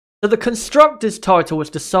So the Constructors' title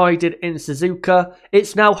was decided in Suzuka.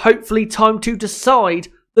 It's now hopefully time to decide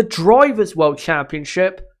the Drivers' World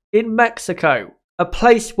Championship in Mexico. A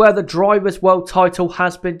place where the Drivers' World title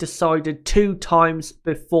has been decided 2 times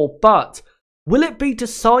before. But will it be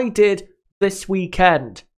decided this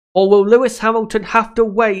weekend? Or will Lewis Hamilton have to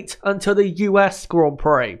wait until the US Grand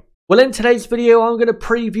Prix? Well, in today's video, I'm going to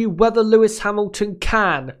preview whether Lewis Hamilton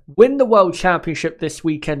can win the World Championship this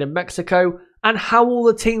weekend in Mexico and how all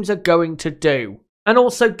the teams are going to do. And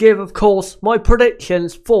also give, of course, my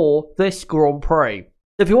predictions for this Grand Prix.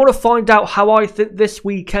 If you want to find out how I think this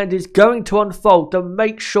weekend is going to unfold, then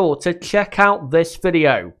make sure to check out this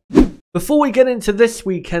video. Before we get into this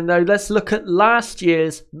weekend though, let's look at last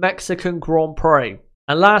year's Mexican Grand Prix.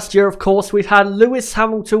 And last year, of course, we had Lewis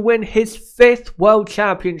Hamilton win his 5th World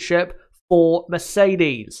Championship for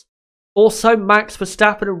Mercedes. Also, Max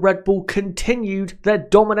Verstappen and Red Bull continued their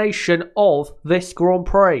domination of this Grand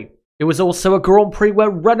Prix. It was also a Grand Prix where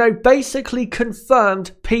Renault basically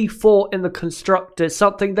confirmed P4 in the Constructors,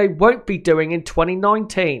 something they won't be doing in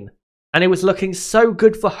 2019. And it was looking so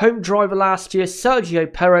good for home driver last year,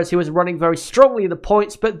 Sergio Perez, who was running very strongly in the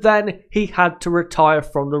points, but then he had to retire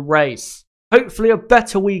from the race. Hopefully a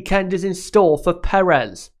better weekend is in store for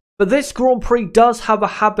Perez. But this Grand Prix does have a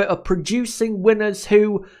habit of producing winners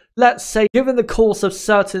who, let's say, given the course of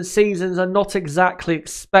certain seasons, are not exactly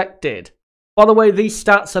expected. By the way, these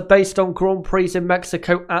stats are based on Grand Prix in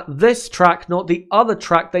Mexico at this track, not the other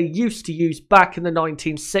track they used to use back in the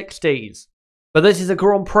 1960s. But this is a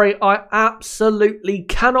Grand Prix I absolutely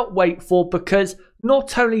cannot wait for, because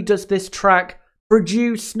not only does this track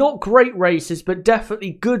produce not great races, but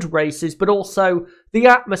definitely good races, but also the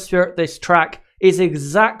atmosphere at this track is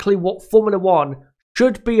exactly what Formula 1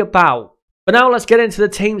 should be about. But now let's get into the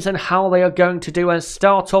teams and how they are going to do, and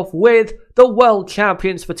start off with the world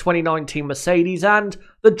champions for 2019 Mercedes and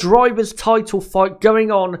the drivers' title fight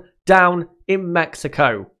going on down in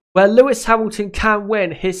Mexico, where Lewis Hamilton can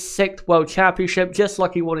win his 6th world championship, just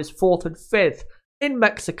like he won his 4th and 5th in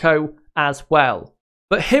Mexico as well.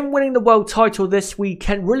 But him winning the world title this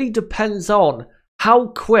weekend really depends on how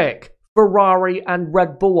quick Ferrari and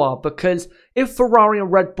Red Bull are, because if Ferrari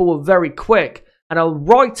and Red Bull are very quick and are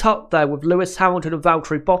right up there with Lewis Hamilton and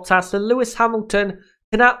Valtteri Bottas, then Lewis Hamilton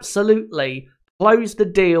can absolutely close the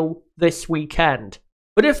deal this weekend.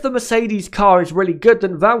 But if the Mercedes car is really good,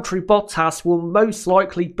 then Valtteri Bottas will most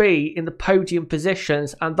likely be in the podium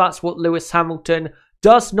positions, and that's what Lewis Hamilton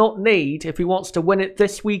does not need if he wants to win it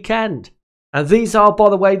this weekend. And these are, by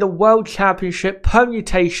the way, the World Championship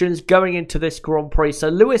permutations going into this Grand Prix. So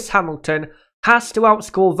Lewis Hamilton has to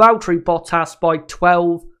outscore Valtteri Bottas by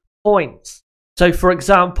 12 points. So, for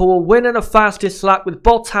example, a win and a fastest lap with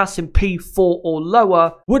Bottas in P4 or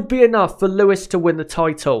lower would be enough for Lewis to win the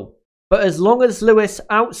title. But as long as Lewis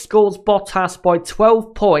outscores Bottas by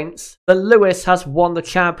 12 points, then Lewis has won the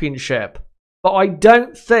championship. But I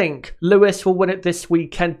don't think Lewis will win it this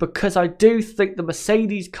weekend, because I do think the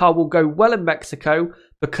Mercedes car will go well in Mexico,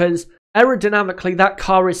 because aerodynamically that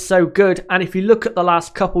car is so good. And if you look at the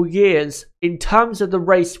last couple years, in terms of the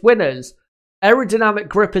race winners, aerodynamic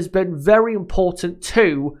grip has been very important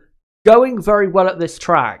too, going very well at this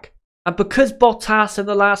track. And because Bottas in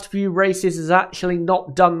the last few races has actually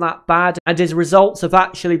not done that bad, and his results have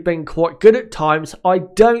actually been quite good at times, I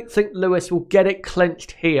don't think Lewis will get it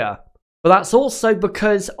clinched here. But that's also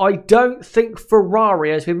because I don't think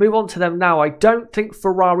Ferrari, as we move on to them now, I don't think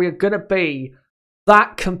Ferrari are going to be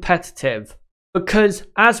that competitive. Because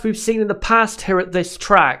as we've seen in the past here at this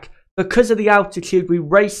track, because of the altitude we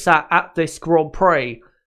race at this Grand Prix,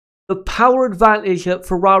 the power advantage that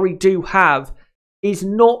Ferrari do have is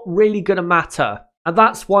not really going to matter. And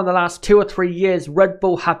that's why in the last 2 or 3 years, Red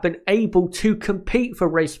Bull have been able to compete for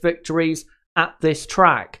race victories at this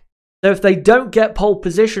track. So if they don't get pole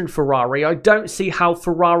position Ferrari, I don't see how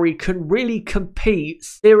Ferrari can really compete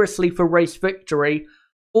seriously for race victory,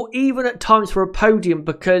 or even at times for a podium,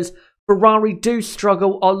 because Ferrari do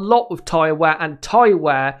struggle a lot with tyre wear, and tyre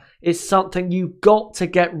wear is something you've got to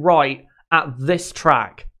get right at this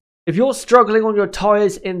track. If you're struggling on your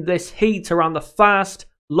tyres in this heat around the fast,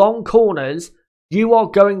 long corners, you are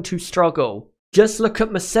going to struggle. Just look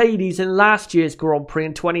at Mercedes in last year's Grand Prix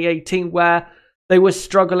in 2018, where they were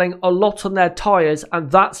struggling a lot on their tyres,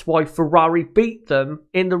 and that's why Ferrari beat them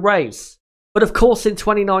in the race. But of course in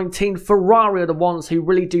 2019, Ferrari are the ones who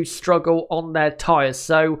really do struggle on their tyres,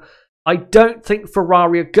 so I don't think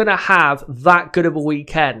Ferrari are going to have that good of a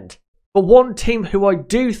weekend. But one team who I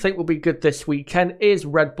do think will be good this weekend is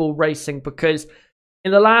Red Bull Racing, because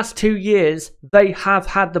in the last 2 years, they have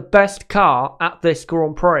had the best car at this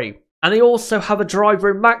Grand Prix. And they also have a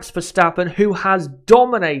driver in Max Verstappen who has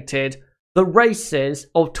dominated the races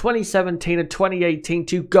of 2017 and 2018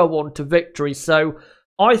 to go on to victory. So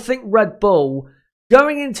I think Red Bull,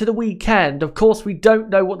 going into the weekend, of course we don't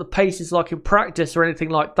know what the pace is like in practice or anything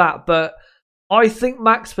like that, but I think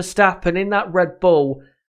Max Verstappen in that Red Bull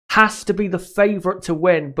has to be the favourite to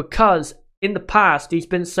win because in the past he's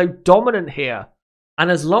been so dominant here. And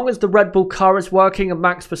as long as the Red Bull car is working and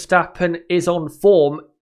Max Verstappen is on form,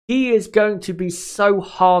 he is going to be so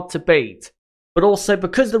hard to beat. But also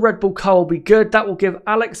because the Red Bull car will be good, that will give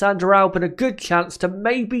Alexander Albon a good chance to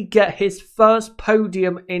maybe get his first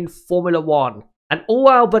podium in Formula 1. And all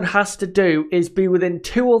Albon has to do is be within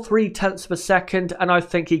 2 or 3 tenths of a second, and I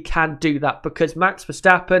think he can do that because Max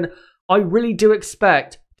Verstappen, I really do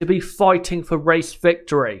expect to be fighting for race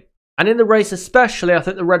victory. And in the race especially, I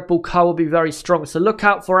think the Red Bull car will be very strong. So look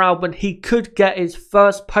out for Albon. He could get his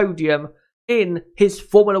first podium in his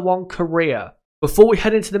Formula 1 career. Before we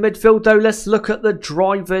head into the midfield though, let's look at the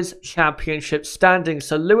Drivers' Championship standings.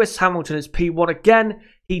 So Lewis Hamilton is P1 again.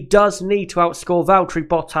 He does need to outscore Valtteri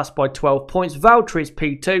Bottas by 12 points. Valtteri is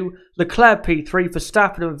P2, Leclerc P3,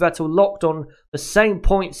 Verstappen and Vettel locked on the same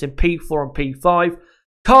points in P4 and P5.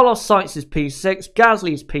 Carlos Sainz is P6,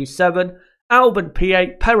 Gasly is P7, Albon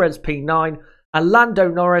P8, Perez P9, and Lando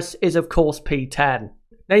Norris is of course P10.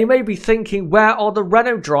 Now you may be thinking, where are the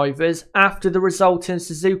Renault drivers after the result in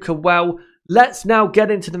Suzuka? Well, let's now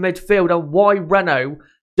get into the midfield and why Renault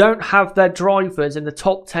don't have their drivers in the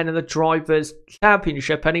top 10 in the Drivers'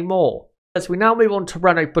 Championship anymore. As we now move on to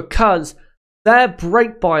Renault, because their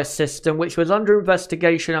brake bias system, which was under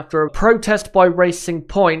investigation after a protest by Racing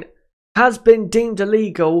Point, has been deemed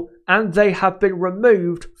illegal and they have been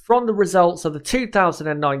removed from the results of the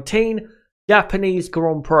 2019 Japanese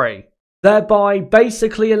Grand Prix, thereby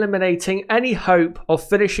basically eliminating any hope of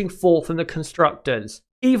finishing 4th in the Constructors,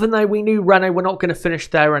 even though we knew Renault were not going to finish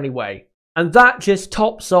there anyway. And that just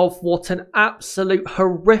tops off what an absolute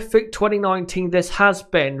horrific 2019 this has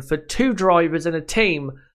been for 2 drivers and a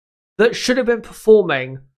team that should have been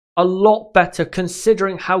performing a lot better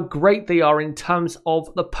considering how great they are in terms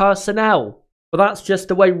of the personnel. But that's just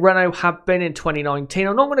the way Renault have been in 2019.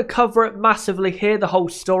 I'm not going to cover it massively here, the whole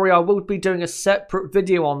story. I will be doing a separate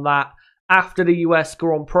video on that after the US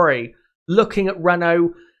Grand Prix, looking at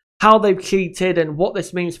Renault, how they've cheated and what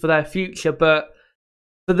this means for their future. But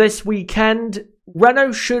for this weekend,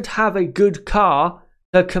 Renault should have a good car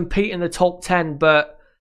to compete in the top 10, but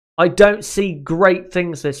I don't see great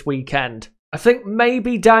things this weekend. I think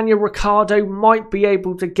maybe Daniel Ricciardo might be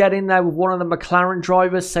able to get in there with one of the McLaren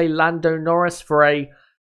drivers, say Lando Norris, for a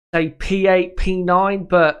say P8, P9,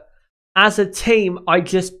 but as a team, I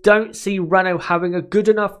just don't see Renault having a good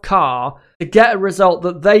enough car to get a result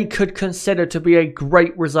that they could consider to be a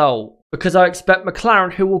great result. Because I expect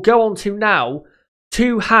McLaren, who will go on to now,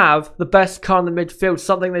 to have the best car in the midfield,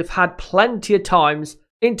 something they've had plenty of times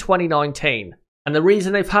in 2019. And the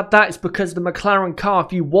reason they've had that is because the McLaren car,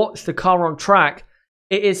 if you watch the car on track,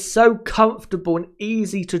 it is so comfortable and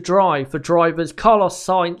easy to drive for drivers Carlos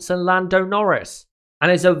Sainz and Lando Norris.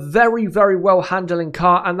 And it's a very, very well handling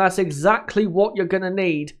car, and that's exactly what you're going to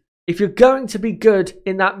need if you're going to be good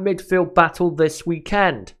in that midfield battle this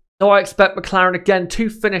weekend. So I expect McLaren again to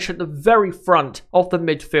finish at the very front of the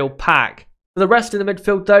midfield pack. For the rest of the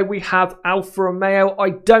midfield though, we have Alfa Romeo. I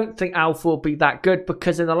don't think Alfa will be that good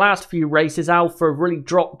because in the last few races, Alfa have really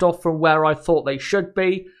dropped off from where I thought they should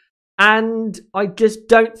be. And I just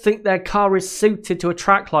don't think their car is suited to a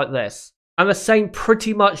track like this. And the same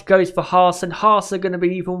pretty much goes for Haas, and Haas are going to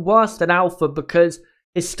be even worse than Alfa because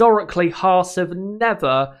historically Haas have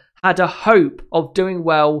never had a hope of doing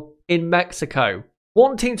well in Mexico.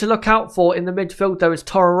 One team to look out for in the midfield though is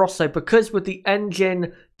Toro Rosso, because with the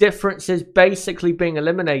engine differences basically being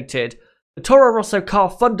eliminated, the Toro Rosso car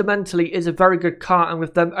fundamentally is a very good car, and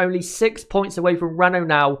with them only 6 points away from Renault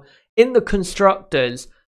now in the Constructors,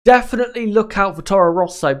 definitely look out for Toro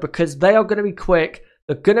Rosso because they are going to be quick.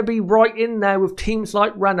 They're going to be right in there with teams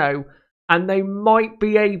like Renault, and they might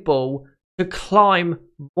be able to climb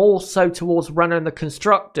more so towards Renault and the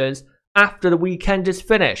Constructors after the weekend is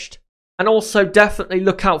finished. And also definitely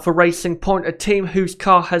look out for Racing Point, a team whose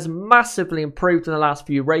car has massively improved in the last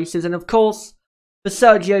few races. And of course, for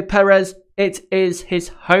Sergio Perez, it is his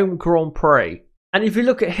home Grand Prix. And if you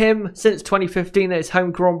look at him since 2015 at his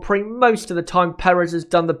home Grand Prix, most of the time Perez has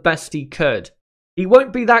done the best he could. He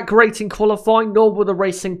won't be that great in qualifying, nor will the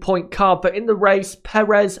Racing Point car, but in the race,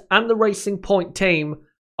 Perez and the Racing Point team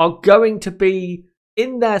are going to be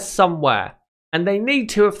in there somewhere. And they need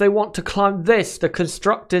to if they want to climb the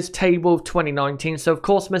Constructors table of 2019. So of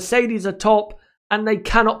course Mercedes are top and they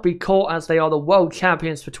cannot be caught as they are the world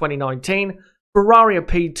champions for 2019. Ferrari are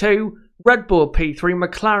P2, Red Bull are P3,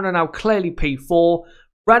 McLaren are now clearly P4,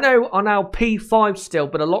 Renault are now P5 still,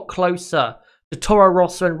 but a lot closer to Toro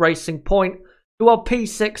Rosso and Racing Point, who are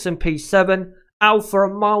P6 and P7, Alfa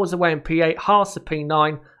are miles away in P8, Haas are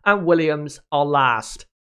P9, and Williams are last.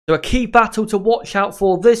 So a key battle to watch out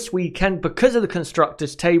for this weekend because of the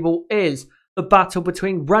Constructors' table is the battle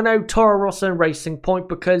between Renault, Toro Rosso and Racing Point,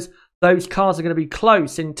 because those cars are going to be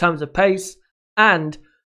close in terms of pace, and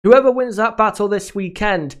whoever wins that battle this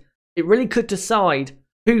weekend, it really could decide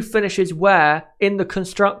who finishes where in the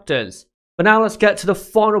Constructors. But now let's get to the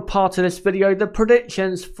final part of this video, the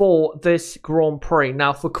predictions for this Grand Prix.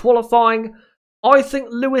 Now for qualifying, I think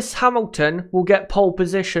Lewis Hamilton will get pole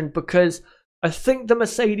position because I think the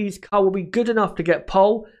Mercedes car will be good enough to get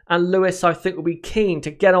pole, and Lewis I think will be keen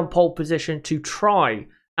to get on pole position to try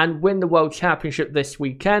and win the World Championship this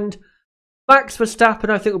weekend. Max Verstappen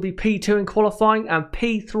I think will be P2 in qualifying, and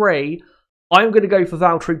P3 I'm going to go for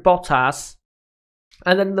Valtteri Bottas.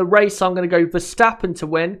 And then in the race I'm going to go Verstappen to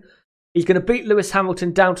win. He's going to beat Lewis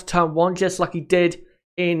Hamilton down to turn 1 just like he did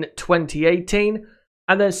in 2018.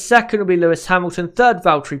 And then second will be Lewis Hamilton, third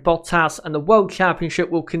Valtteri Bottas, and the World Championship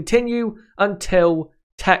will continue until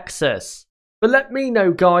Texas. But let me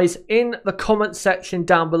know, guys, in the comment section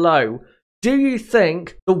down below, do you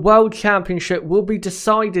think the World Championship will be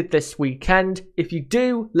decided this weekend? If you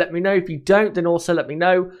do, let me know. If you don't, then also let me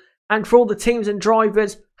know. And for all the teams and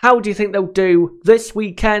drivers, how do you think they'll do this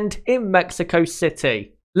weekend in Mexico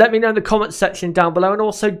City? Let me know in the comment section down below, and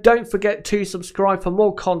also don't forget to subscribe for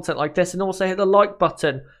more content like this, and also hit the like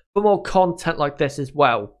button for more content like this as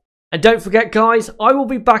well. And don't forget, guys, I will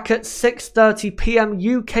be back at 6:30 PM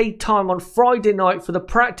UK time on Friday night for the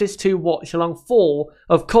Practice 2 watch along for,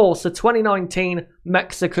 of course, the 2019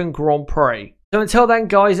 Mexican Grand Prix. So until then,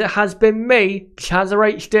 guys, it has been me, Chazza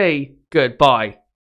HD. Goodbye.